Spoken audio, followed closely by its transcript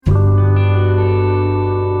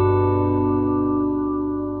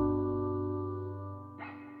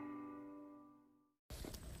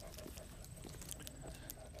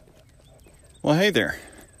Well, hey there.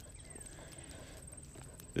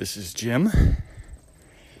 This is Jim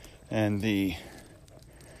and the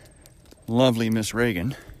lovely Miss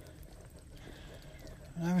Reagan.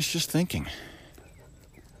 I was just thinking.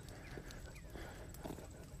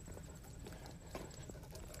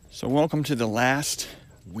 So welcome to the last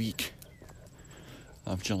week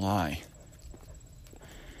of July.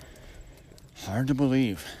 Hard to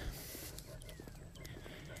believe.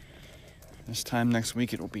 This time next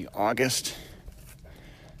week it will be August.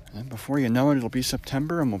 And before you know it, it'll be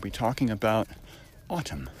September, and we'll be talking about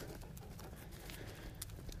autumn.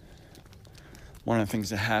 One of the things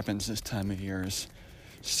that happens this time of year is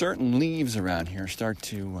certain leaves around here start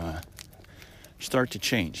to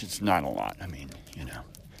change. It's not a lot. I mean,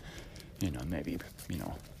 maybe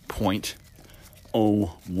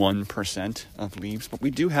 0.01% of leaves, but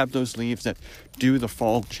we do have those leaves that do the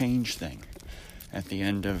fall change thing at the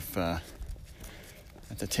end of at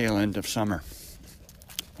the tail end of summer,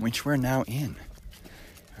 which we're now in.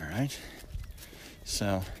 All right.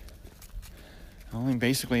 So I only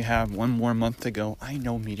basically have one more month to go. I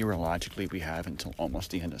know meteorologically we have until almost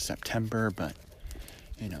the end of September, but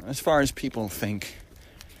as far as people think,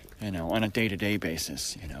 on a day-to-day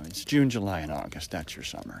basis, it's June, July, and August. That's your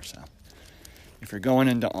summer. So if you're going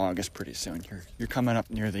into August pretty soon, you're coming up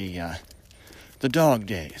near the dog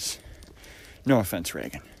days. No offense,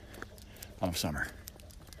 Reagan, of summer.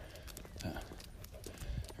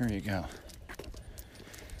 There you go.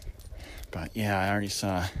 But yeah, I already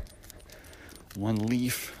saw one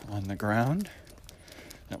leaf on the ground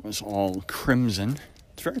that was all crimson.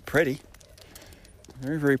 It's very pretty.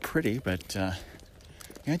 Very, very pretty, but I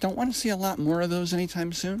don't want to see a lot more of those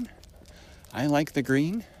anytime soon. I like the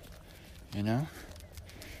green, even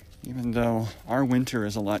though our winter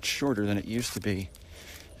is a lot shorter than it used to be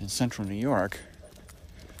in central New York.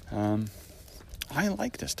 I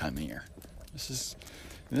like this time of year.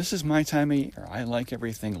 This is my time of year. I like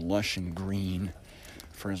everything lush and green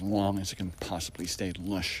for as long as it can possibly stay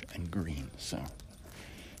lush and green. So,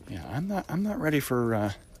 yeah, I'm not ready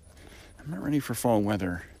for fall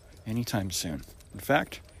weather anytime soon. In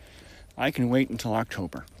fact, I can wait until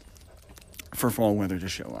October for fall weather to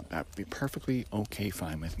show up. That would be perfectly okay,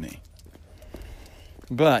 fine with me.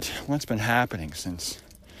 But what's been happening since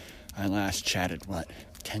I last chatted,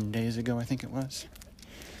 10 days ago, I think it was?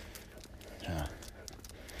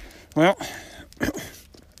 Well,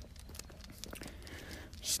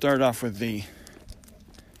 start off with the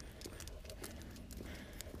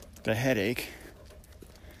headache.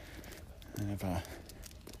 I have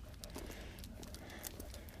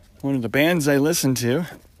one of the bands I listen to,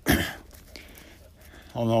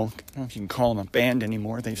 although I don't know if you can call them a band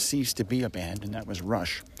anymore. They've ceased to be a band, and that was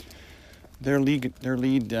Rush. Their lead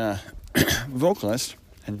vocalist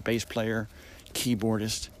and bass player,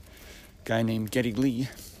 keyboardist, guy named Geddy Lee.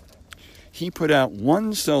 He put out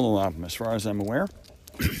one solo album, as far as I'm aware,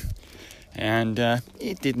 and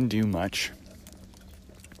it didn't do much.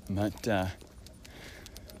 But the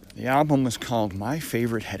album was called My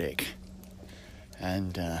Favorite Headache,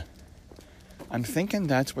 and I'm thinking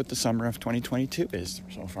that's what the summer of 2022 is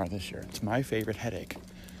so far this year. It's my favorite headache.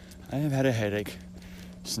 I have had a headache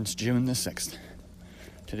since June the 6th.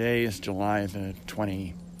 Today is July the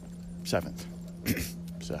 27th.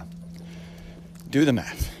 So, do the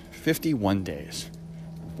math. 51 days.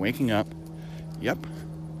 Waking up, yep,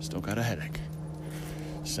 still got a headache.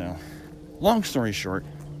 So, long story short,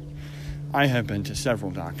 I have been to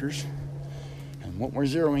several doctors, and what we're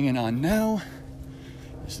zeroing in on now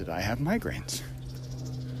is that I have migraines.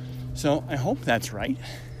 So, I hope that's right.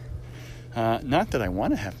 Not that I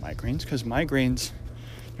want to have migraines, because migraines,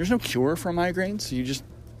 there's no cure for migraines, so you just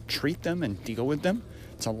treat them and deal with them.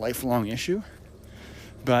 It's a lifelong issue.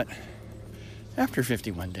 But after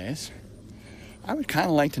 51 days, I would kind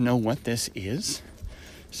of like to know what this is,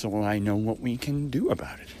 so I know what we can do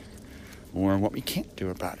about it, or what we can't do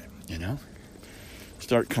about it,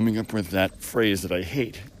 Start coming up with that phrase that I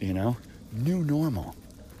hate, new normal.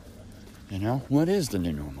 What is the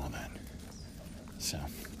new normal then? So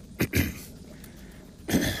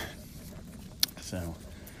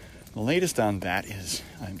the latest on that is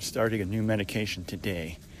I'm starting a new medication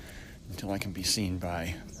today until I can be seen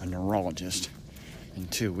by a neurologist in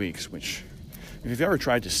 2 weeks, which, if you've ever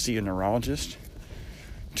tried to see a neurologist,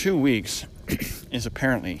 2 weeks is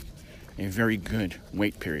apparently a very good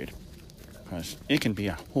wait period, because it can be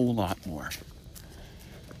a whole lot more.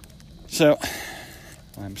 So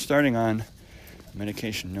I'm starting on a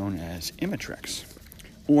medication known as Imitrex,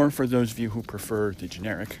 or for those of you who prefer the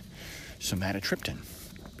generic, Somatrotriptan,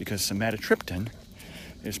 because Somatrotriptan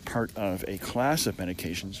is part of a class of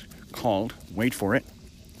medications called, wait for it,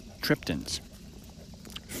 triptans.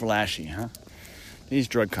 Flashy, huh? These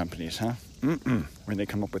drug companies, huh? Where they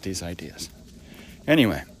come up with these ideas.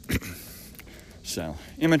 Anyway, so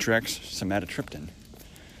Imitrex somatotryptin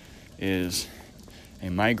is a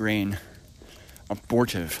migraine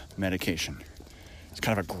abortive medication. It's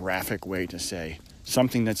kind of a graphic way to say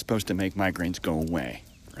something that's supposed to make migraines go away,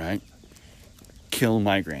 right? Kill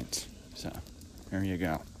migraines. So there you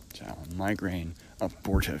go. So migraine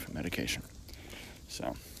abortive medication.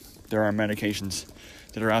 So there are medications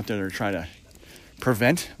that are out there that try to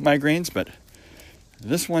prevent migraines, but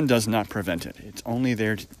this one does not prevent it. It's only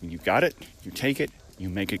there you got it, you take it, you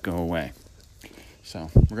make it go away. So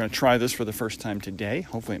we're going to try this for the first time today.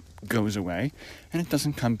 Hopefully it goes away and it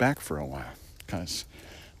doesn't come back for a while, because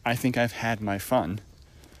I think I've had my fun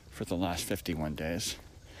for the last 51 days.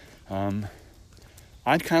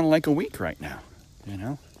 I'd kind of like a week right now,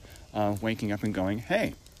 waking up and going,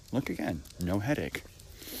 hey, look again, no headache.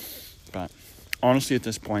 But honestly, at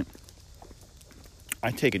this point,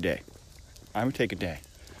 I'd take a day. I would take a day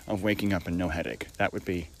of waking up and no headache. That would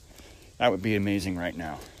be amazing right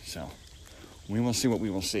now. So we will see what we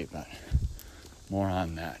will see, but more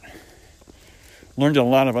on that. Learned a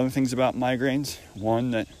lot of other things about migraines.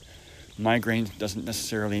 One, that migraine doesn't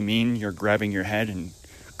necessarily mean you're grabbing your head and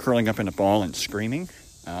curling up in a ball and screaming,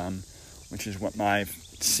 which is what I've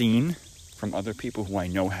seen from other people who I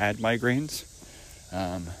know had migraines.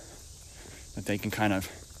 That they can kind of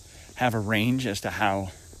have a range as to how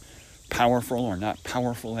powerful or not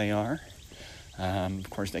powerful they are. Of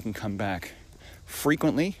course, they can come back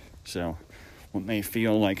frequently, so what may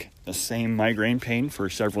feel like the same migraine pain for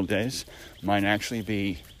several days might actually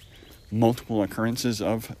be multiple occurrences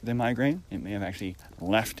of the migraine. It may have actually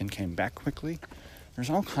left and came back quickly. There's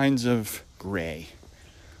all kinds of gray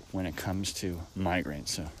when it comes to migraines,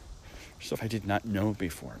 so stuff I did not know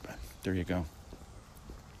before, but there you go.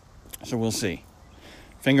 So we'll see.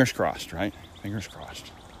 Fingers crossed, right? Fingers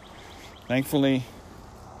crossed. Thankfully,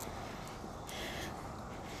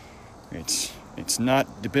 it's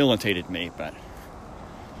not debilitated me, but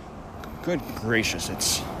good gracious,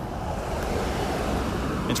 it's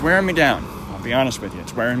wearing me down. I'll be honest with you,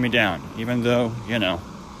 it's wearing me down. Even though,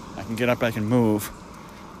 I can get up, I can move,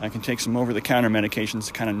 I can take some over-the-counter medications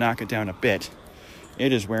to kind of knock it down a bit.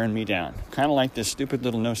 It is wearing me down. Kind of like this stupid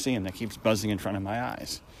little no-see-um that keeps buzzing in front of my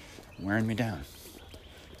eyes. Wearing me down.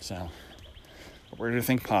 So, we're to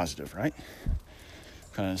think positive, right?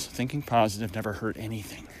 Because thinking positive never hurt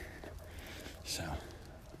anything. So,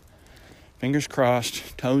 fingers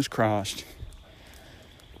crossed, toes crossed,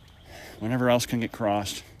 whenever else can get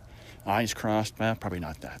crossed, eyes crossed. Well, probably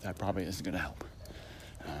not that. That probably isn't going to help.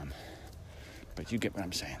 But you get what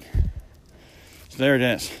I'm saying. So there it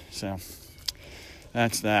is. So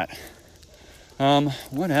that's that.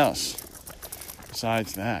 What else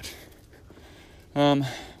besides that?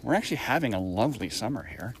 We're actually having a lovely summer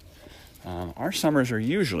here. Our summers are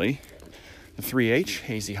usually the 3H,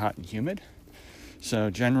 hazy, hot, and humid. So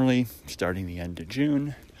generally, starting the end of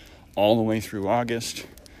June, all the way through August,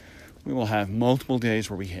 we will have multiple days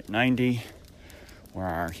where we hit 90, where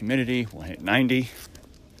our humidity will hit 90,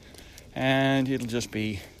 and it'll just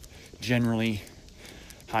be generally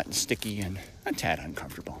hot and sticky and a tad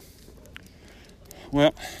uncomfortable.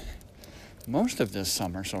 Well, most of this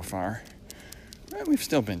summer so far, we've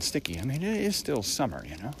still been sticky. I mean, it is still summer,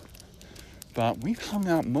 but we've hung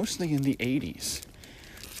out mostly in the 80s.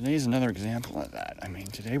 Today's another example of that. I mean,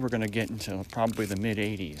 today we're going to get into probably the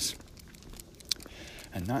mid-80s.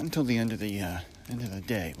 And not until the end of the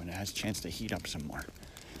day when it has a chance to heat up some more.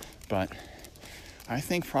 But I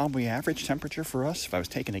think probably average temperature for us, if I was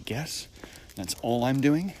taking a guess, that's all I'm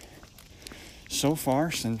doing. So far,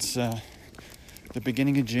 since the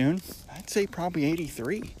beginning of June, I'd say probably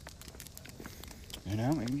 83.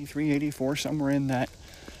 83, 84, somewhere in that,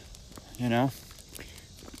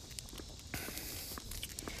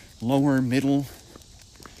 lower middle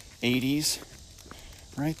 80s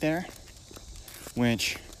right there,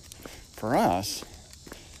 which for us,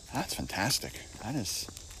 that's fantastic.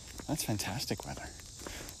 That's fantastic weather.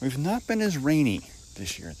 We've not been as rainy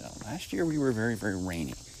this year, though. Last year we were very, very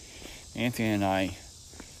rainy. Anthony and I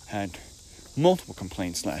had multiple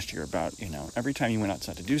complaints last year about, every time you went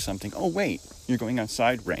outside to do something, oh wait, you're going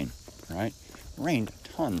outside, rain, right? Rained a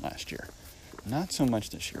ton last year. Not so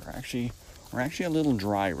much this year. We're actually a little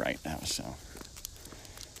dry right now, so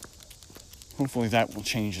hopefully that will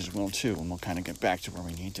change as well too, and we'll kind of get back to where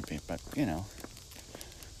we need to be. But,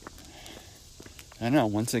 I know,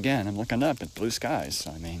 once again, I'm looking up at blue skies,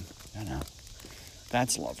 so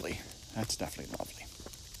that's lovely. That's definitely lovely.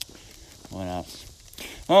 What else?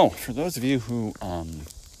 Oh, for those of you who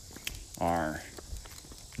are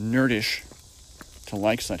nerdish to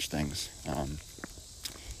like such things.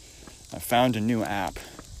 I found a new app.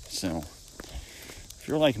 So if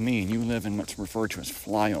you're like me and you live in what's referred to as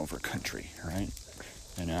flyover country, right?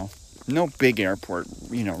 You know, no big airport,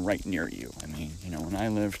 right near you. I mean, when I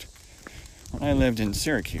lived in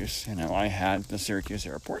Syracuse, I had the Syracuse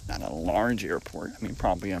airport, not a large airport. I mean,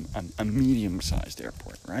 probably a medium-sized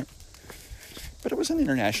airport, right? But it was an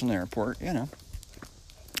international airport,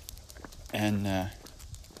 And,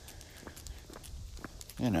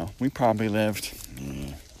 we probably lived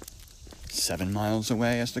 7 miles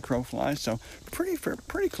away as the crow flies, so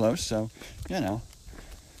pretty close. So, there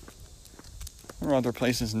were other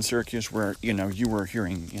places in Syracuse where, you were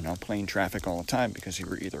hearing, plane traffic all the time because you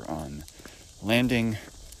were either on landing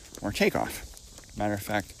or takeoff. Matter of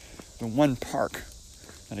fact, the one park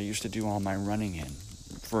that I used to do all my running in,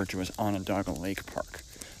 referred to as Onondaga Lake Park,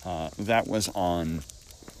 that was on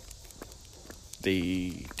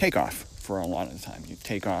the takeoff for a lot of the time. You'd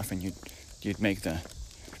take off and you'd make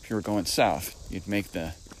if you were going south, you'd make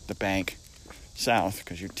the bank south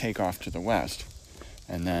because you'd take off to the west,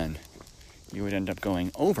 and then you would end up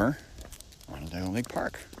going over Onondaga Lake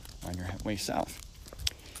Park on your way south.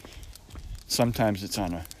 Sometimes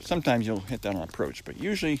sometimes you'll hit that on approach, but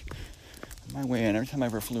usually my way in, every time I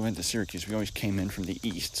ever flew into Syracuse, we always came in from the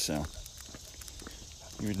east, so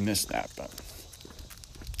you would miss that, but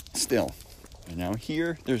still,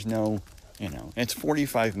 here there's no, it's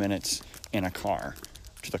 45 minutes in a car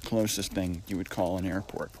to the closest thing you would call an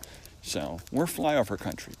airport. So we're flyover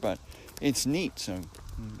country, but it's neat. So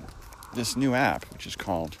this new app, which is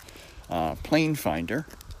called Plane Finder,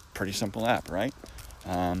 pretty simple app, right?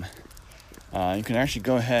 You can actually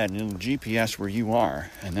go ahead and it'll GPS where you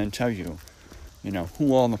are and then tell you,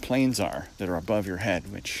 who all the planes are that are above your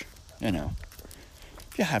head, which,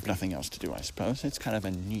 if you have nothing else to do, I suppose, it's kind of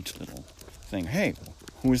a neat little thing. Hey,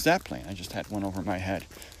 who is that plane? I just had one over my head.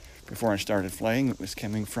 Before I started flying, it was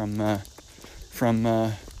coming from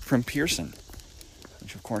Pearson,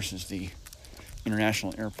 which of course is the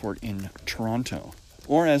international airport in Toronto,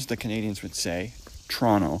 or as the Canadians would say,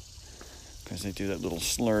 Toronto, because they do that little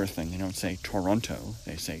slur thing. They don't say Toronto,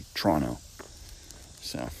 they say Toronto.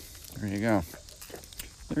 So there you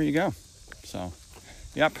go. So,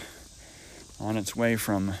 yep, on its way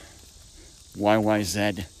from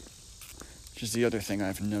YYZ, which is the other thing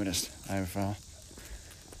I've noticed.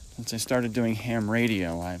 Since I started doing ham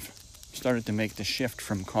radio, I've started to make the shift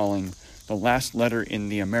from calling the last letter in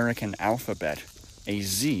the American alphabet a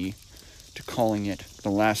Z to calling it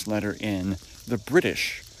the last letter in the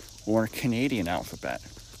British or Canadian alphabet,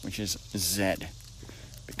 which is Z.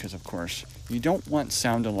 Because, of course, you don't want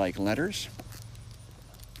sound-alike letters.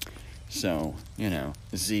 So,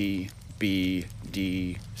 Z, B,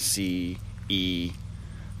 D, C, E,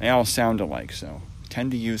 they all sound alike, so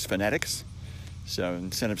tend to use phonetics. So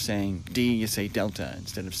instead of saying D, you say delta.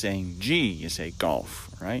 Instead of saying G, you say golf,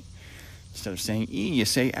 right? Instead of saying E, you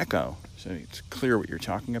say echo. So it's clear what you're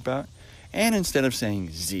talking about. And instead of saying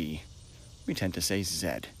Z, we tend to say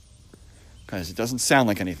Z, because it doesn't sound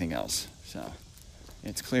like anything else. So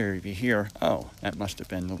it's clear if you hear, oh, that must have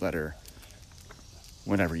been the letter,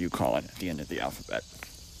 whatever you call it, at the end of the alphabet.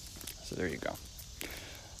 So there you go.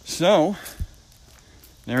 So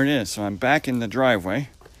there it is. So I'm back in the driveway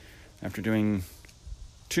after doing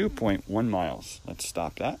 2.1 miles. Let's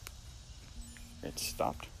stop that. It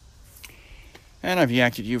stopped. And I've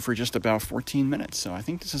yacked at you for just about 14 minutes, so I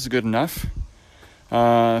think this is good enough.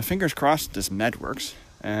 Fingers crossed this med works,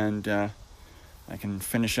 and I can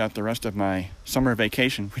finish out the rest of my summer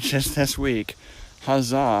vacation, which is this week.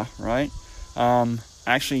 Huzzah, right?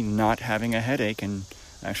 Actually not having a headache and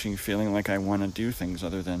actually feeling like I want to do things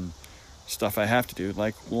other than stuff I have to do,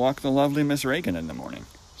 like walk the lovely Miss Reagan in the morning.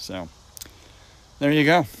 So there you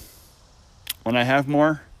go. When I have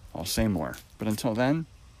more, I'll say more. But until then,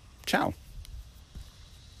 ciao.